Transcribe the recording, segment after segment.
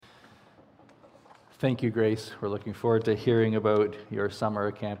Thank you, Grace. We're looking forward to hearing about your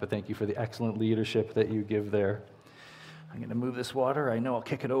summer camp, and thank you for the excellent leadership that you give there. I'm going to move this water. I know I'll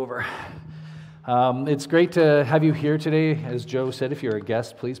kick it over. It's great to have you here today. As Joe said, if you're a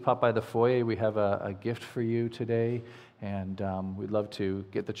guest, please pop by the foyer. We have a gift for you today, and we'd love to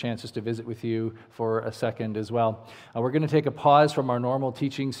get the chances to visit with you for a second as well. We're going to take a pause from our normal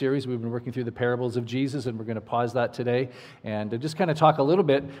teaching series. We've been working through the parables of Jesus, and we're going to pause that today and just kind of talk a little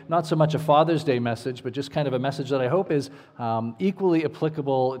bit, not so much a Father's Day message, but just kind of a message that I hope is equally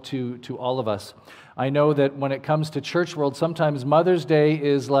applicable to all of us. I know that when it comes to church world, sometimes Mother's Day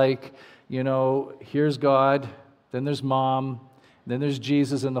is like, you know, here's God, then there's Mom, then there's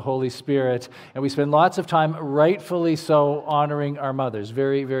Jesus and the Holy Spirit, and we spend lots of time, rightfully so, honoring our mothers.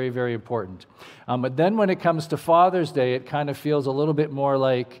 Very, very, very important. But then when it comes to Father's Day, it kind of feels a little bit more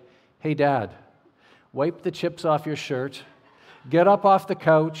like, hey, Dad, wipe the chips off your shirt, get up off the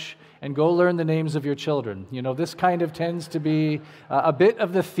couch, and go learn the names of your children. You know, this kind of tends to be a bit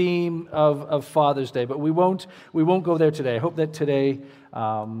of the theme of Father's Day, but we won't go there today. I hope that today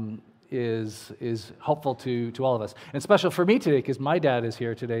is helpful to all of us. And special for me today because my dad is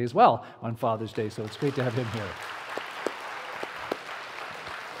here today as well on Father's Day, so it's great to have him here.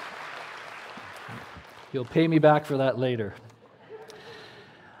 He'll pay me back for that later.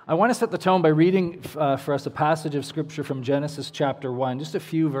 I want to set the tone by reading for us a passage of Scripture from Genesis chapter 1, just a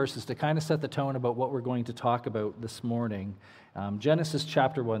few verses to kind of set the tone about what we're going to talk about this morning. Genesis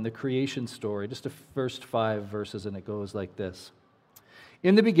chapter 1, the creation story, just the first 5 verses, and it goes like this.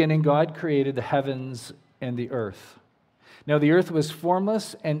 In the beginning, God created the heavens and the earth. Now the earth was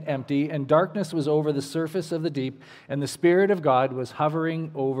formless and empty, and darkness was over the surface of the deep, and the Spirit of God was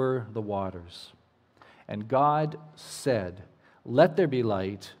hovering over the waters. And God said, "Let there be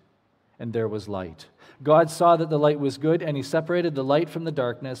light," and there was light. God saw that the light was good, and He separated the light from the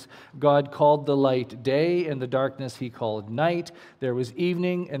darkness. God called the light day, and the darkness He called night. There was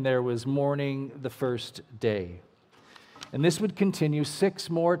evening, and there was morning the first day. And this would continue 6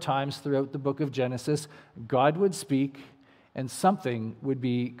 more times throughout the book of Genesis. God would speak, and something would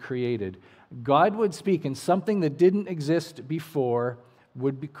be created. God would speak, and something that didn't exist before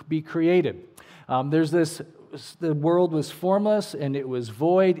would be created. The world was formless, and it was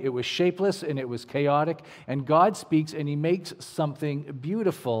void, it was shapeless, and it was chaotic. And God speaks, and He makes something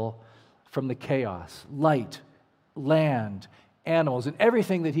beautiful from the chaos. Light, land, animals, and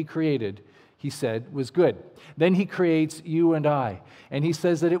everything that He created, He said, was good. Then He creates you and I, and He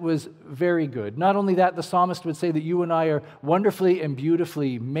says that it was very good. Not only that, the psalmist would say that you and I are wonderfully and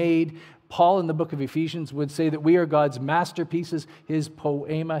beautifully made. Paul in the book of Ephesians would say that we are God's masterpieces, His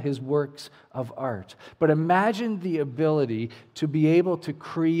poema, His works of art. But imagine the ability to be able to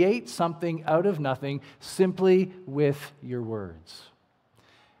create something out of nothing simply with your words.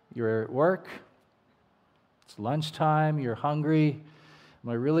 You're at work, it's lunchtime, you're hungry. Am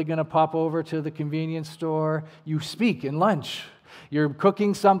I really going to pop over to the convenience store? You speak in lunch. You're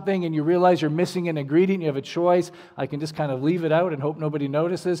cooking something and you realize you're missing an ingredient. You have a choice. I can just kind of leave it out and hope nobody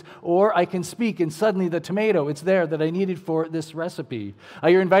notices. Or I can speak and suddenly the tomato, it's there that I needed for this recipe.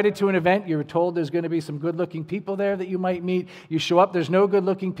 You're invited to an event. You're told there's going to be some good-looking people there that you might meet. You show up. There's no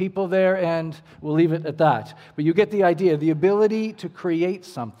good-looking people there, and we'll leave it at that. But you get the idea. The ability to create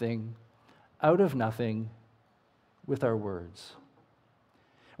something out of nothing with our words.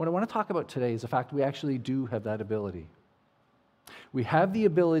 What I want to talk about today is the fact we actually do have that ability. We have the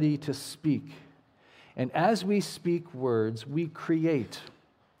ability to speak. And as we speak words, we create.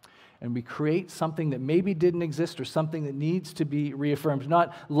 And we create something that maybe didn't exist or something that needs to be reaffirmed.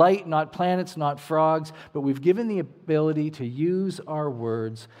 Not light, not planets, not frogs, but we've given the ability to use our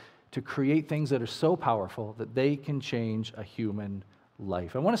words to create things that are so powerful that they can change a human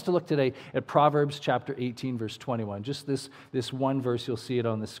life. I want us to look today at Proverbs chapter 18, verse 21. Just this one verse, you'll see it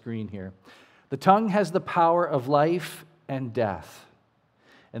on the screen here. The tongue has the power of life and death,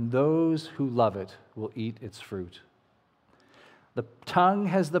 and those who love it will eat its fruit. The tongue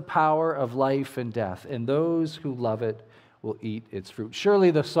has the power of life and death, and those who love it will eat its fruit.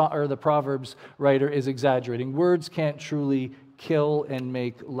 Surely the Proverbs writer is exaggerating. Words can't truly kill and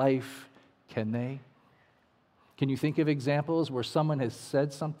make life, can they? Can you think of examples where someone has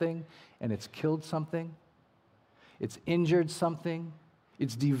said something and it's killed something? It's injured something?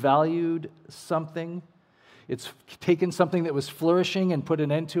 It's devalued something? It's taken something that was flourishing and put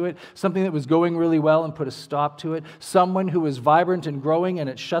an end to it, something that was going really well and put a stop to it, someone who was vibrant and growing and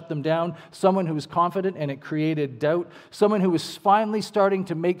it shut them down, someone who was confident and it created doubt, someone who was finally starting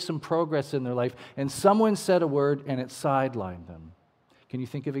to make some progress in their life, and someone said a word and it sidelined them. Can you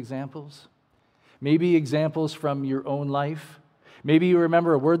think of examples? Maybe examples from your own life. Maybe you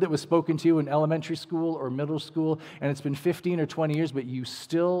remember a word that was spoken to you in elementary school or middle school, and it's been 15 or 20 years, but you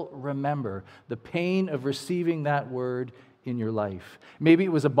still remember the pain of receiving that word in your life. Maybe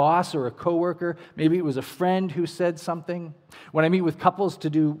it was a boss or a coworker. Maybe it was a friend who said something. When I meet with couples to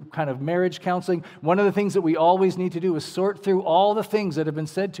do kind of marriage counseling, one of the things that we always need to do is sort through all the things that have been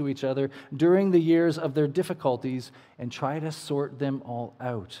said to each other during the years of their difficulties and try to sort them all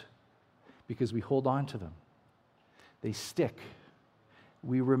out because we hold on to them. They stick.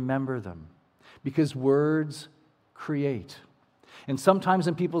 We remember them because words create. And sometimes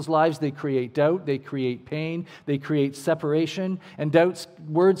in people's lives, they create doubt, they create pain, they create separation. And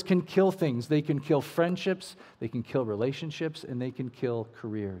words can kill things. They can kill friendships, they can kill relationships, and they can kill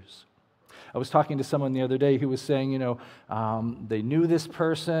careers. I was talking to someone the other day who was saying, they knew this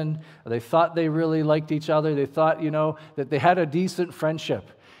person, they thought they really liked each other, they thought, that they had a decent friendship.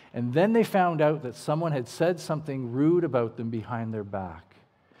 And then they found out that someone had said something rude about them behind their back.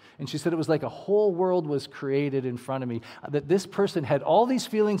 And she said it was like a whole world was created in front of me, that this person had all these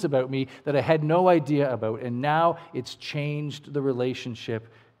feelings about me that I had no idea about, and now it's changed the relationship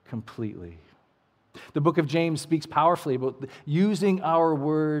completely. The book of James speaks powerfully about using our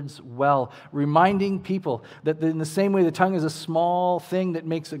words well, reminding people that in the same way the tongue is a small thing that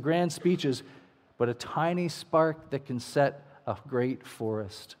makes grand speeches, but a tiny spark that can set a great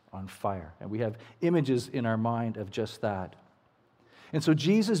forest on fire. And we have images in our mind of just that. And so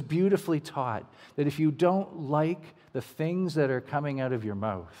Jesus beautifully taught that if you don't like the things that are coming out of your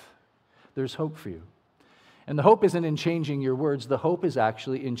mouth, there's hope for you. And the hope isn't in changing your words. The hope is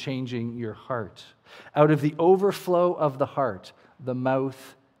actually in changing your heart. Out of the overflow of the heart, the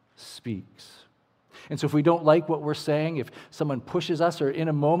mouth speaks. And so if we don't like what we're saying, if someone pushes us or in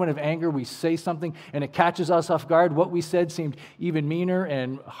a moment of anger we say something and it catches us off guard, what we said seemed even meaner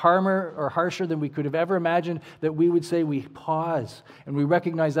and harsher than we could have ever imagined, that we would say, we pause and we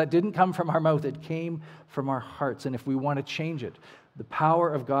recognize that didn't come from our mouth, it came from our hearts. And if we want to change it, the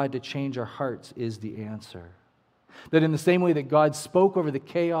power of God to change our hearts is the answer. That in the same way that God spoke over the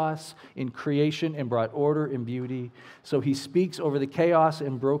chaos in creation and brought order and beauty, so He speaks over the chaos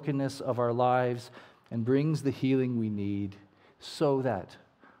and brokenness of our lives and brings the healing we need so that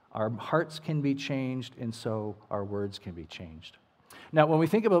our hearts can be changed and so our words can be changed. Now, when we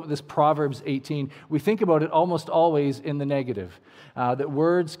think about this Proverbs 18, we think about it almost always in the negative, that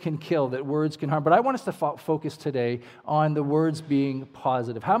words can kill, that words can harm. But I want us to focus today on the words being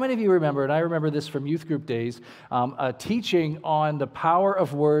positive. How many of you remember, and I remember this from youth group days, a teaching on the power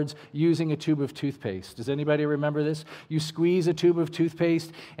of words using a tube of toothpaste? Does anybody remember this? You squeeze a tube of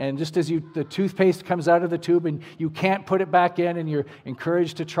toothpaste, and just as the toothpaste comes out of the tube and you can't put it back in, and you're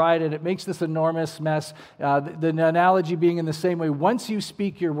encouraged to try it, and it makes this enormous mess. The analogy being in the same way, once you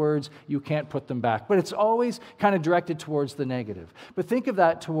speak your words, you can't put them back. But it's always kind of directed towards the negative. But think of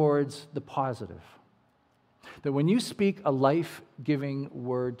that towards the positive. That when you speak a life-giving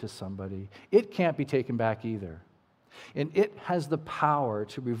word to somebody, it can't be taken back either. And it has the power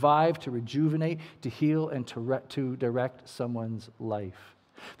to revive, to rejuvenate, to heal, and to direct someone's life.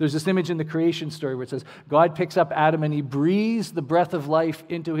 There's this image in the creation story where it says, God picks up Adam and He breathes the breath of life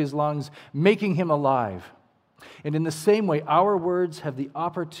into his lungs, making him alive. And in the same way, our words have the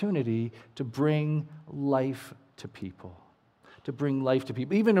opportunity to bring life to people. To bring life to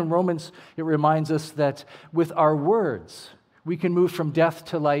people. Even in Romans, it reminds us that with our words, we can move from death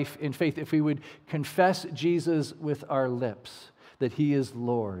to life in faith. If we would confess Jesus with our lips, that He is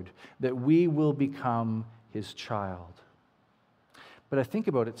Lord, that we will become His child. But I think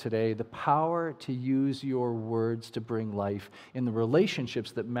about it today, the power to use your words to bring life in the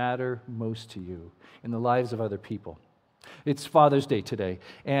relationships that matter most to you, in the lives of other people. It's Father's Day today,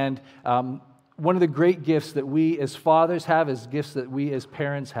 and one of the great gifts that we as fathers have, as gifts that we as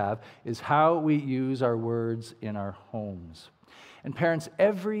parents have, is how we use our words in our homes. And parents,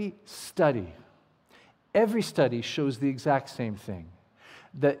 every study shows the exact same thing.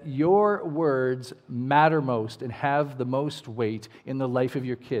 That your words matter most and have the most weight in the life of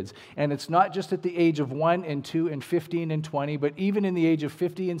your kids. And it's not just at the age of 1 and 2 and 15 and 20, but even in the age of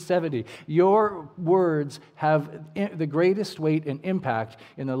 50 and 70. Your words have the greatest weight and impact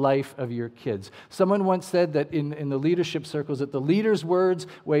in the life of your kids. Someone once said that in the leadership circles that the leader's words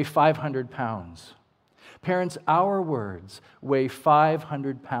weigh 500 pounds. Parents, our words weigh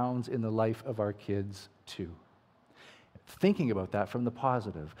 500 pounds in the life of our kids too. Thinking about that from the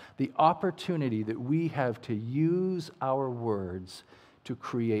positive, the opportunity that we have to use our words to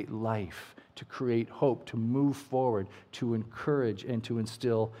create life, to create hope, to move forward, to encourage, and to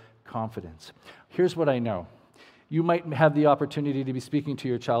instill confidence. Here's what I know. You might have the opportunity to be speaking to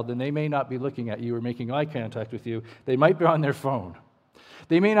your child, and they may not be looking at you or making eye contact with you. They might be on their phone.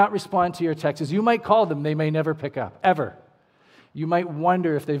 They may not respond to your texts. You might call them. They may never pick up, ever. You might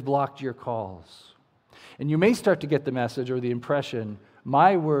wonder if they've blocked your calls. And you may start to get the message or the impression,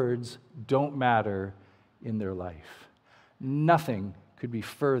 my words don't matter in their life. Nothing could be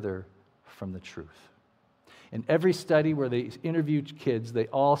further from the truth. In every study where they interviewed kids, they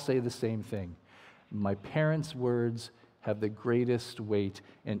all say the same thing. My parents' words have the greatest weight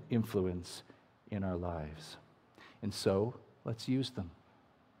and influence in our lives. And so, let's use them.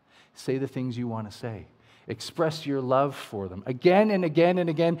 Say the things you want to say. Express your love for them again and again and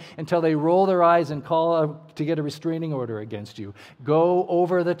again until they roll their eyes and call to get a restraining order against you. Go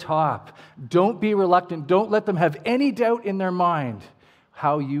over the top. Don't be reluctant. Don't let them have any doubt in their mind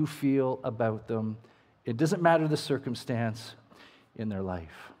how you feel about them. It doesn't matter the circumstance in their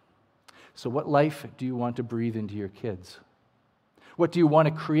life. So what life do you want to breathe into your kids? What do you want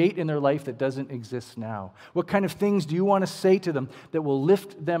to create in their life that doesn't exist now? What kind of things do you want to say to them that will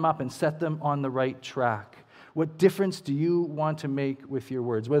lift them up and set them on the right track? What difference do you want to make with your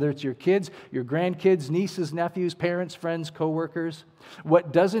words? Whether it's your kids, your grandkids, nieces, nephews, parents, friends, co-workers.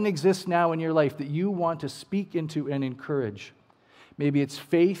 What doesn't exist now in your life that you want to speak into and encourage? Maybe it's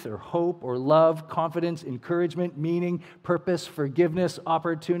faith or hope or love, confidence, encouragement, meaning, purpose, forgiveness,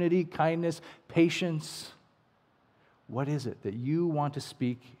 opportunity, kindness, patience. What is it that you want to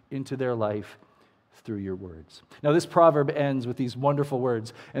speak into their life through your words? Now, this proverb ends with these wonderful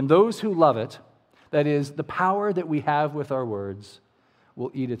words. And those who love it, that is, the power that we have with our words,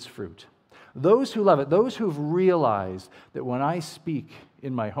 will eat its fruit. Those who love it, those who've realized that when I speak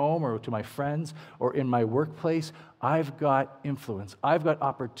in my home or to my friends or in my workplace, I've got influence, I've got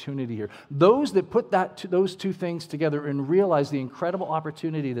opportunity here. Those that put those two things together and realize the incredible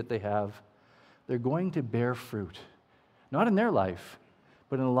opportunity that they have, they're going to bear fruit. Not in their life,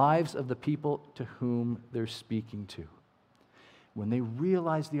 but in the lives of the people to whom they're speaking to. When they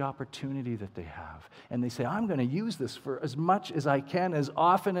realize the opportunity that they have, and they say, I'm going to use this for as much as I can, as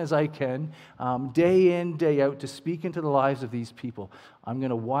often as I can, day in, day out, to speak into the lives of these people, I'm going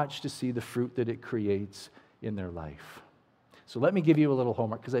to watch to see the fruit that it creates in their life. So let me give you a little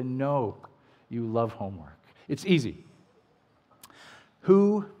homework, because I know you love homework. It's easy.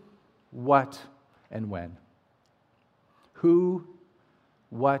 Who, what, and when? Who,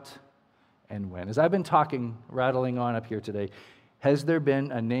 what, and when? As I've been talking, rattling on up here today, has there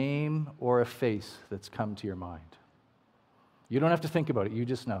been a name or a face that's come to your mind? You don't have to think about it. You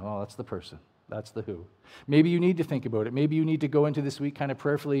just know, oh, that's the person. That's the who. Maybe you need to think about it. Maybe you need to go into this week kind of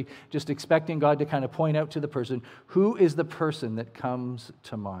prayerfully, just expecting God to kind of point out to the person, who is the person that comes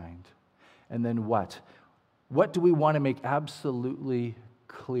to mind? And then what? What do we want to make absolutely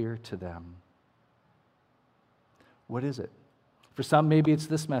clear to them? What is it? For some, maybe it's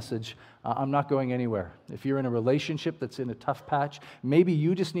this message, I'm not going anywhere. If you're in a relationship that's in a tough patch, maybe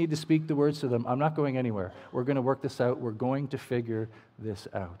you just need to speak the words to them, I'm not going anywhere. We're going to work this out. We're going to figure this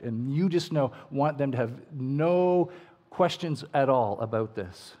out. And you just want them to have no questions at all about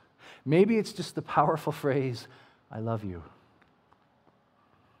this. Maybe it's just the powerful phrase, I love you.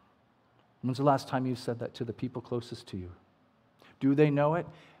 When's the last time you said that to the people closest to you? Do they know it?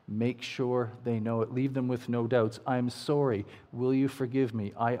 Make sure they know it. Leave them with no doubts. I'm sorry. Will you forgive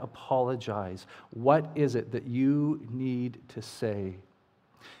me? I apologize. What is it that you need to say?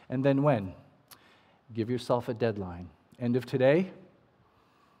 And then when? Give yourself a deadline. End of today?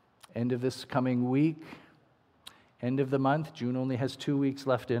 End of this coming week? End of the month? June only has 2 weeks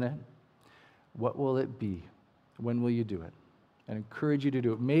left in it. What will it be? When will you do it? I encourage you to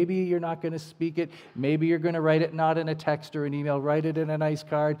do it. Maybe you're not going to speak it. Maybe you're going to write it not in a text or an email. Write it in a nice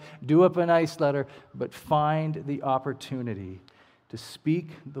card. Do up a nice letter. But find the opportunity to speak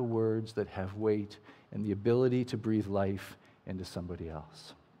the words that have weight and the ability to breathe life into somebody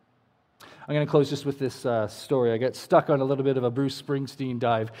else. I'm going to close just with this story. I got stuck on a little bit of a Bruce Springsteen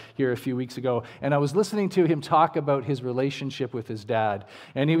dive here a few weeks ago, and I was listening to him talk about his relationship with his dad,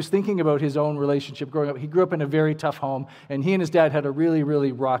 and he was thinking about his own relationship growing up. He grew up in a very tough home, and he and his dad had a really,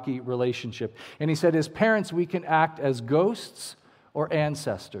 really rocky relationship. And he said, as parents, we can act as ghosts or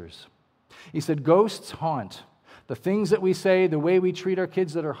ancestors. He said, ghosts haunt. The things that we say, the way we treat our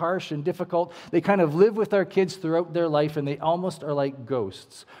kids that are harsh and difficult, they kind of live with our kids throughout their life, and they almost are like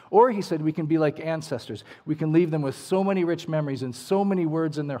ghosts. Or, he said, we can be like ancestors. We can leave them with so many rich memories and so many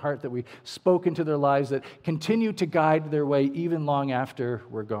words in their heart that we spoke into their lives that continue to guide their way even long after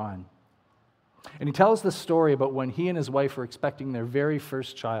we're gone. And he tells the story about when he and his wife were expecting their very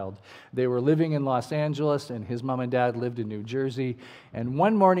first child. They were living in Los Angeles, and his mom and dad lived in New Jersey. And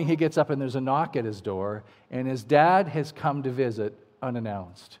one morning he gets up and there's a knock at his door, and his dad has come to visit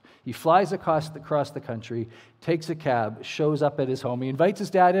unannounced. He flies across the country, takes a cab, shows up at his home. He invites his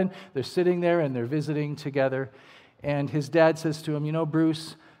dad in. They're sitting there and they're visiting together. And his dad says to him, "You know,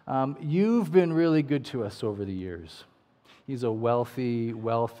 Bruce, you've been really good to us over the years." He's a wealthy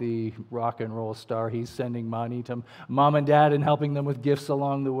rock and roll star. He's sending money to mom and dad and helping them with gifts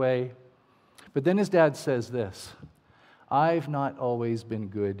along the way. But then his dad says this, "I've not always been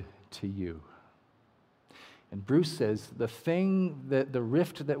good to you." And Bruce says the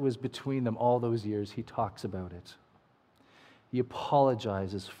rift that was between them all those years, he talks about it. He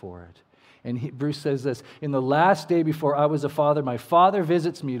apologizes for it. And Bruce says this, "In the last day before I was a father, my father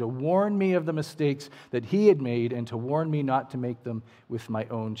visits me to warn me of the mistakes that he had made and to warn me not to make them with my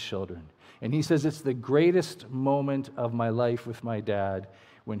own children." And he says it's the greatest moment of my life with my dad.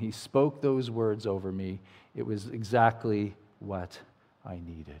 When he spoke those words over me, it was exactly what I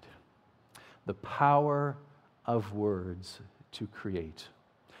needed. The power of words to create.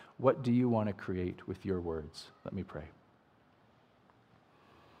 What do you want to create with your words? Let me pray.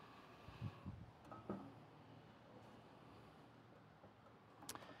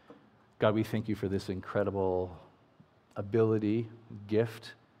 God, we thank you for this incredible ability,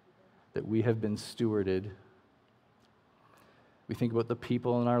 gift that we have been stewarded. We think about the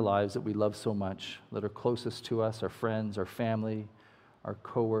people in our lives that we love so much, that are closest to us, our friends, our family, our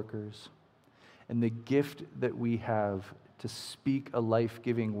coworkers, and the gift that we have to speak a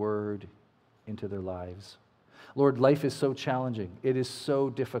life-giving word into their lives. Lord, life is so challenging. It is so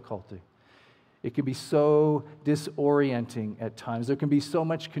difficult. It can be so disorienting at times. There can be so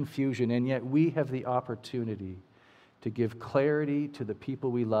much confusion, and yet we have the opportunity to give clarity to the people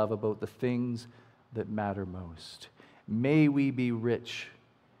we love about the things that matter most. May we be rich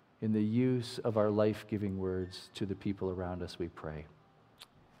in the use of our life-giving words to the people around us, we pray.